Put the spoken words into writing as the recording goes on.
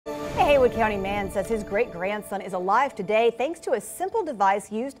Haywood County man says his great-grandson is alive today thanks to a simple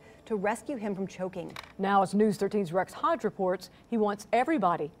device used to rescue him from choking. Now, as News 13's Rex Hodge reports, he wants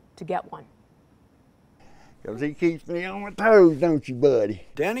everybody to get one. Because he keeps me on my toes, don't you, buddy?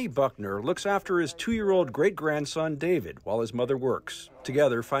 Danny Buckner looks after his 2-year-old great-grandson David while his mother works,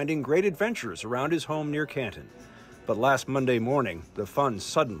 together finding great adventures around his home near Canton. But last Monday morning, the fun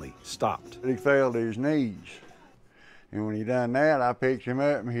suddenly stopped. He fell to his knees. And when he done that, I picked him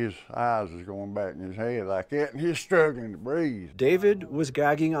up and his eyes was going back in his head like that, and he's struggling to breathe. David was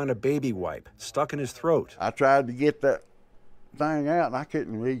gagging on a baby wipe stuck in his throat. I tried to get that thing out and I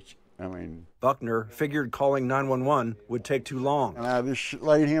couldn't reach it. Buckner figured calling 911 would take too long. And I just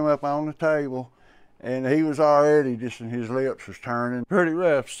laid him up on the table, and he was already just, and his lips was turning. Pretty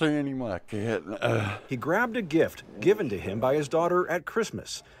rough seeing him like that. He grabbed a gift given to him by his daughter at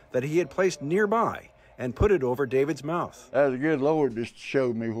Christmas that he had placed nearby and put it over David's mouth. That was a good Lord just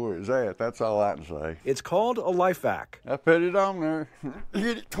showed me where it was at. That's all I can say. It's called a life vac. I put it on there,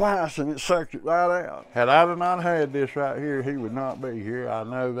 hit it twice, and it sucked it right out. Had I not had this right here, he would not be here. I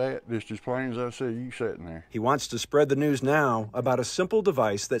know that, just as plain as I see you sitting there. He wants to spread the news now about a simple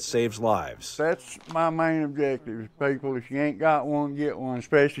device that saves lives. That's my main objective, people. If you ain't got one, get one,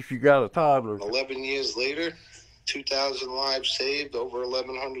 especially if you got a toddler. 11 years later, 2,000 lives saved, over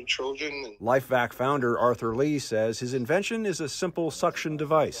 1,100 children. LifeVac founder Arthur Lee says his invention is a simple suction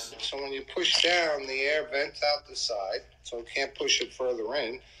device. So when you push down, the air vents out the side, so it can't push it further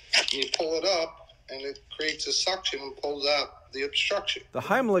in. You pull it up, and it creates a suction and pulls out the obstruction. The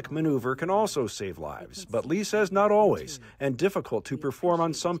Heimlich maneuver can also save lives, but Lee says not always, and difficult to perform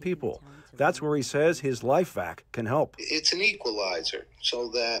on some people. That's where he says his LifeVac can help. It's an equalizer, so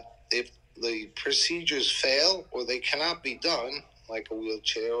that if the procedures fail or they cannot be done, like a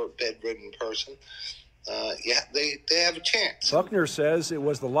wheelchair or a bedridden person, they have a chance. Buckner says it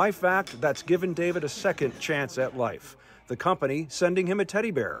was the LifeVac that's given David a second chance at life. The company sending him a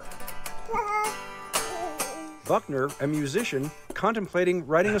teddy bear. Buckner, a musician, contemplating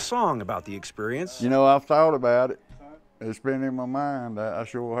writing a song about the experience. You know, I've thought about it. It's been in my mind. I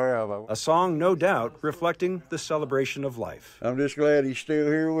sure have. A song, no doubt, reflecting the celebration of life. I'm just glad he's still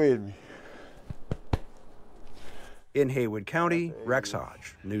here with me. In Haywood County, Rex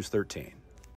Hodge, News 13.